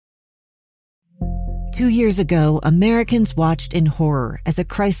2 years ago, Americans watched in horror as a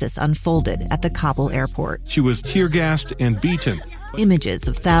crisis unfolded at the Kabul airport. She was tear-gassed and beaten. Images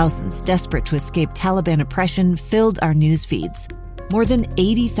of thousands desperate to escape Taliban oppression filled our news feeds. More than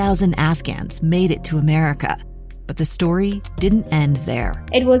 80,000 Afghans made it to America. But the story didn't end there.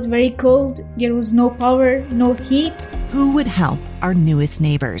 It was very cold. There was no power, no heat. Who would help our newest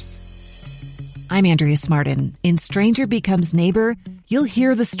neighbors? I'm Andrea Smartin. In Stranger Becomes Neighbor, you'll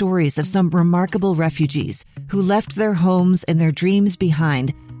hear the stories of some remarkable refugees who left their homes and their dreams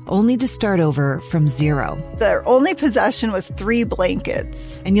behind, only to start over from zero. Their only possession was 3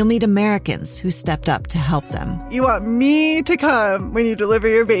 blankets. And you'll meet Americans who stepped up to help them. You want me to come when you deliver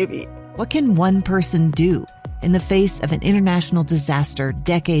your baby. What can one person do in the face of an international disaster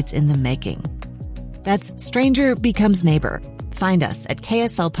decades in the making? That's Stranger Becomes Neighbor. Find us at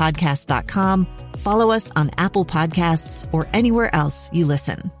kslpodcast.com. Follow us on Apple Podcasts or anywhere else you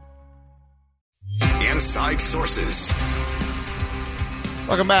listen. Inside Sources.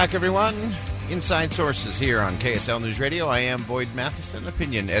 Welcome back, everyone. Inside Sources here on KSL News Radio. I am Boyd Matheson,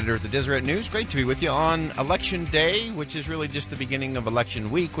 opinion editor at the Deseret News. Great to be with you on Election Day, which is really just the beginning of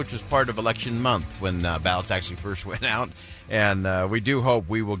Election Week, which was part of Election Month when ballots actually first went out. And we do hope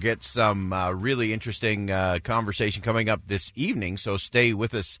we will get some really interesting conversation coming up this evening. So stay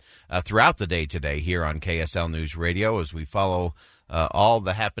with us throughout the day today here on KSL News Radio as we follow all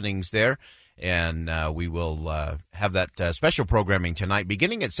the happenings there. And we will have that special programming tonight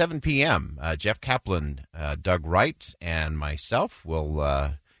beginning at 7 p.m. Jeff Kaplan, Doug Wright, and myself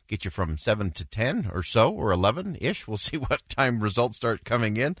will get you from 7 to 10 or so, or 11-ish. We'll see what time results start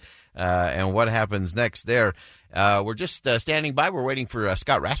coming in and what happens next there. We're just standing by. We're waiting for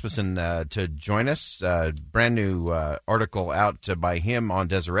Scott Rasmussen to join us. Brand new article out by him on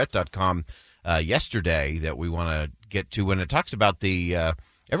Deseret.com yesterday that we want to get to. And it talks about the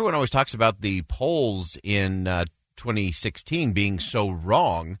everyone always talks about the polls in 2016 being so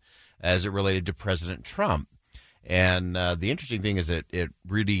wrong as it related to President Trump. And the interesting thing is that it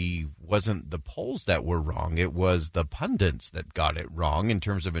really wasn't the polls that were wrong. It was the pundits that got it wrong in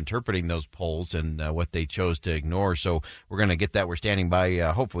terms of interpreting those polls and what they chose to ignore. So we're going to get that. We're standing by.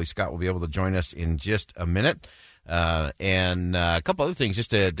 Hopefully, Scott will be able to join us in just a minute. And a couple other things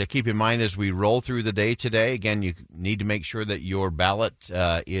just to keep in mind as we roll through the day today. Again, you need to make sure that your ballot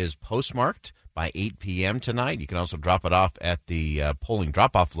is postmarked by 8 p.m. tonight. You can also drop it off at the polling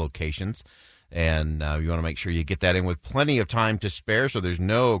drop-off locations. And you want to make sure you get that in with plenty of time to spare so there's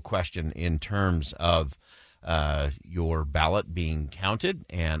no question in terms of your ballot being counted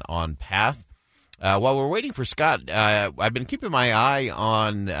and on path. While we're waiting for Scott, I've been keeping my eye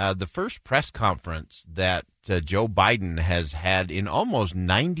on the first press conference that Joe Biden has had in almost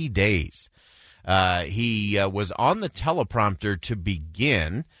 90 days. He was on the teleprompter to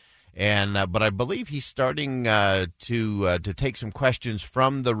begin. But I believe he's starting to take some questions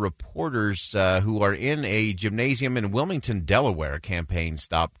from the reporters who are in a gymnasium in Wilmington, Delaware. Campaign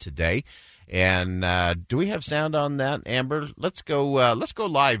stop today. And do we have sound on that, Amber? Let's go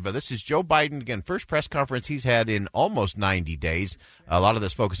live. This is Joe Biden again. First press conference he's had in almost 90 days. A lot of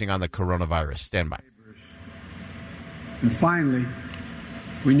this focusing on the coronavirus. Stand by. And finally,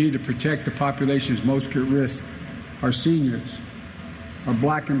 we need to protect the populations most at risk, our seniors, our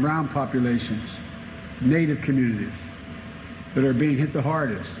black and brown populations, Native communities that are being hit the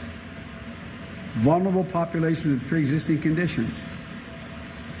hardest, vulnerable populations with pre-existing conditions.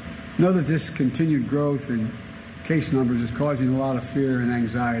 Know that this continued growth in case numbers is causing a lot of fear and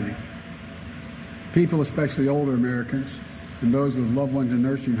anxiety. People, especially older Americans and those with loved ones in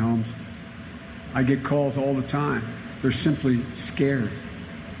nursing homes, I get calls all the time. They're simply scared.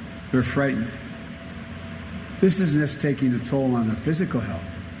 They're frightened. This isn't just taking a toll on their physical health.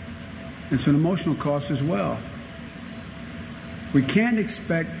 It's an emotional cost as well. We can't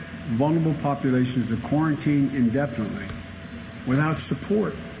expect vulnerable populations to quarantine indefinitely without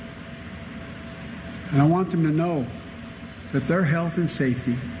support. And I want them to know that their health and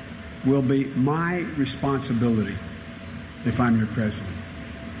safety will be my responsibility if I'm your president.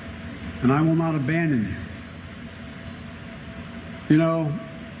 And I will not abandon you. You know,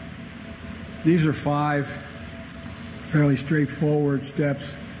 these are 5 fairly straightforward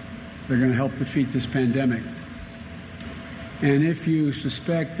steps that are going to help defeat this pandemic. And if you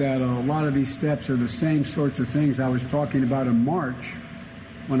suspect that a lot of these steps are the same sorts of things I was talking about in March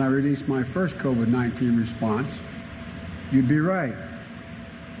when I released my first COVID-19 response, you'd be right.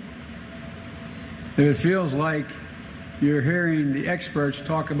 If it feels like you're hearing the experts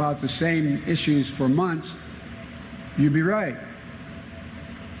talk about the same issues for months, you'd be right.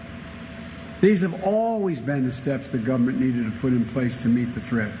 These have always been the steps the government needed to put in place to meet the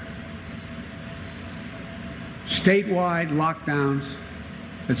threat. Statewide lockdowns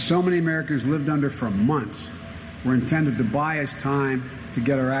that so many Americans lived under for months were intended to buy us time to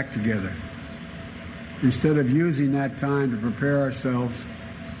get our act together. Instead of using that time to prepare ourselves,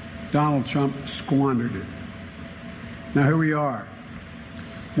 Donald Trump squandered it. Now here we are,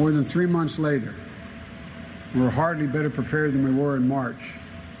 more than 3 months later. We're hardly better prepared than we were in March.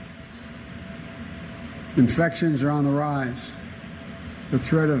 Infections are on the rise. The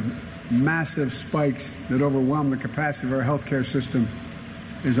threat of massive spikes that overwhelm the capacity of our healthcare system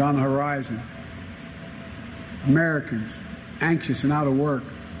is on the horizon. Americans, anxious and out of work,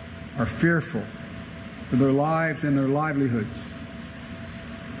 are fearful for their lives and their livelihoods.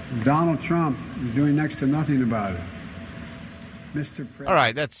 Donald Trump is doing next to nothing about it. Mr. President. All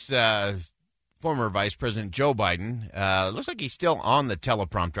right, that's former Vice President Joe Biden. Looks like he's still on the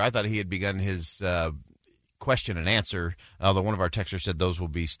teleprompter. I thought he had begun his question and answer, although one of our texters said those will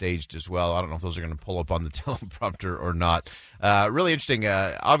be staged as well. I don't know if those are going to pull up on the teleprompter or not. Really interesting.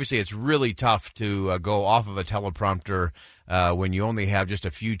 Obviously, it's really tough to go off of a teleprompter when you only have just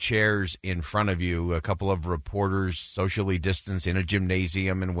a few chairs in front of you, a couple of reporters socially distanced in a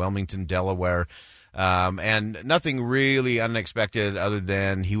gymnasium in Wilmington, Delaware. And nothing really unexpected other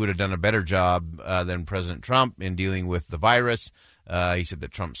than he would have done a better job than President Trump in dealing with the virus. He said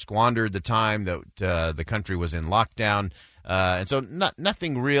that Trump squandered the time that the country was in lockdown. And so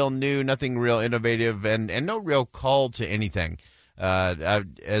nothing real new, nothing real innovative, and no real call to anything.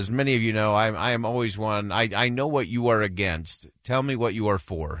 As many of you know, I am always one. I know what you are against. Tell me what you are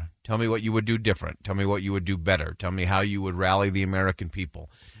for. Tell me what you would do different. Tell me what you would do better. Tell me how you would rally the American people.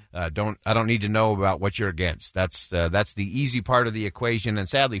 I don't need to know about what you're against. That's the easy part of the equation, and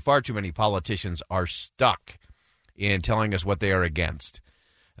sadly, far too many politicians are stuck in telling us what they are against.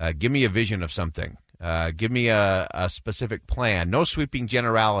 Give me a vision of something. Give me a specific plan. No sweeping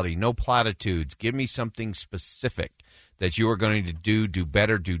generality, no platitudes. Give me something specific that you are going to do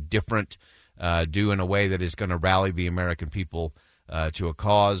better, do different, do in a way that is going to rally the American people to a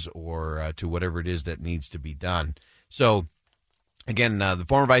cause or to whatever it is that needs to be done. So, again, the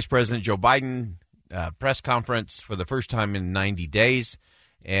former Vice President Joe Biden press conference for the first time in 90 days.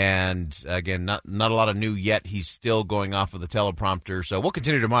 And, again, not a lot of new yet. He's still going off of the teleprompter. So we'll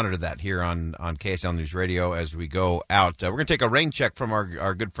continue to monitor that here on KSL News Radio as we go out. We're going to take a rain check from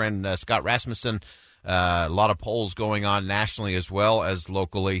our good friend Scott Rasmussen. A lot of polls going on nationally as well as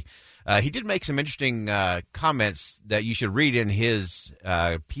locally. He did make some interesting comments that you should read in his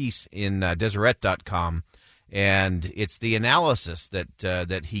piece in Deseret.com. And it's the analysis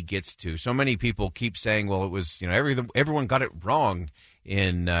that he gets to. So many people keep saying, well, it was, everyone got it wrong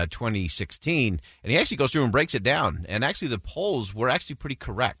in 2016. And he actually goes through and breaks it down. And actually the polls were actually pretty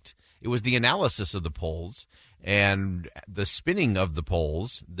correct. It was the analysis of the polls and the spinning of the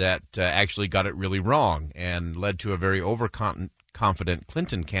polls that actually got it really wrong and led to a very overconfident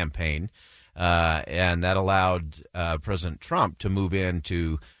Clinton campaign. And that allowed President Trump to move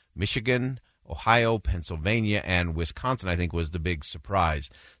into Michigan, Ohio, Pennsylvania, and Wisconsin, I think, was the big surprise.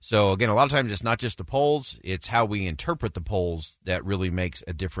 So, again, a lot of times it's not just the polls, it's how we interpret the polls that really makes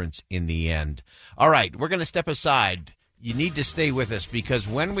a difference in the end. All right, we're going to step aside. You need to stay with us because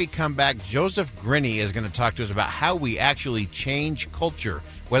when we come back, Joseph Grinny is going to talk to us about how we actually change culture,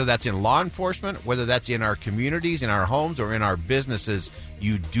 whether that's in law enforcement, whether that's in our communities, in our homes, or in our businesses.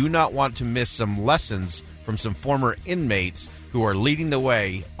 You do not want to miss some lessons from some former inmates who are leading the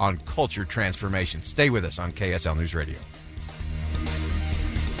way on culture transformation. Stay with us on KSL News Radio.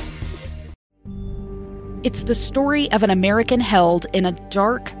 It's the story of an American held in a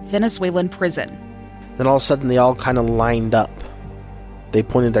dark Venezuelan prison. Then all of a sudden they all kind of lined up. They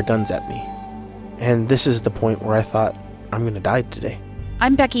pointed their guns at me. And this is the point where I thought, I'm going to die today.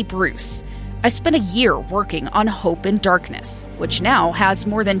 I'm Becky Bruce. I spent a year working on Hope in Darkness, which now has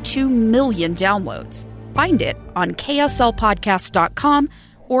more than 2 million downloads. Find it on KSLpodcast.com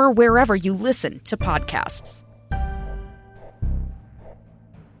or wherever you listen to podcasts.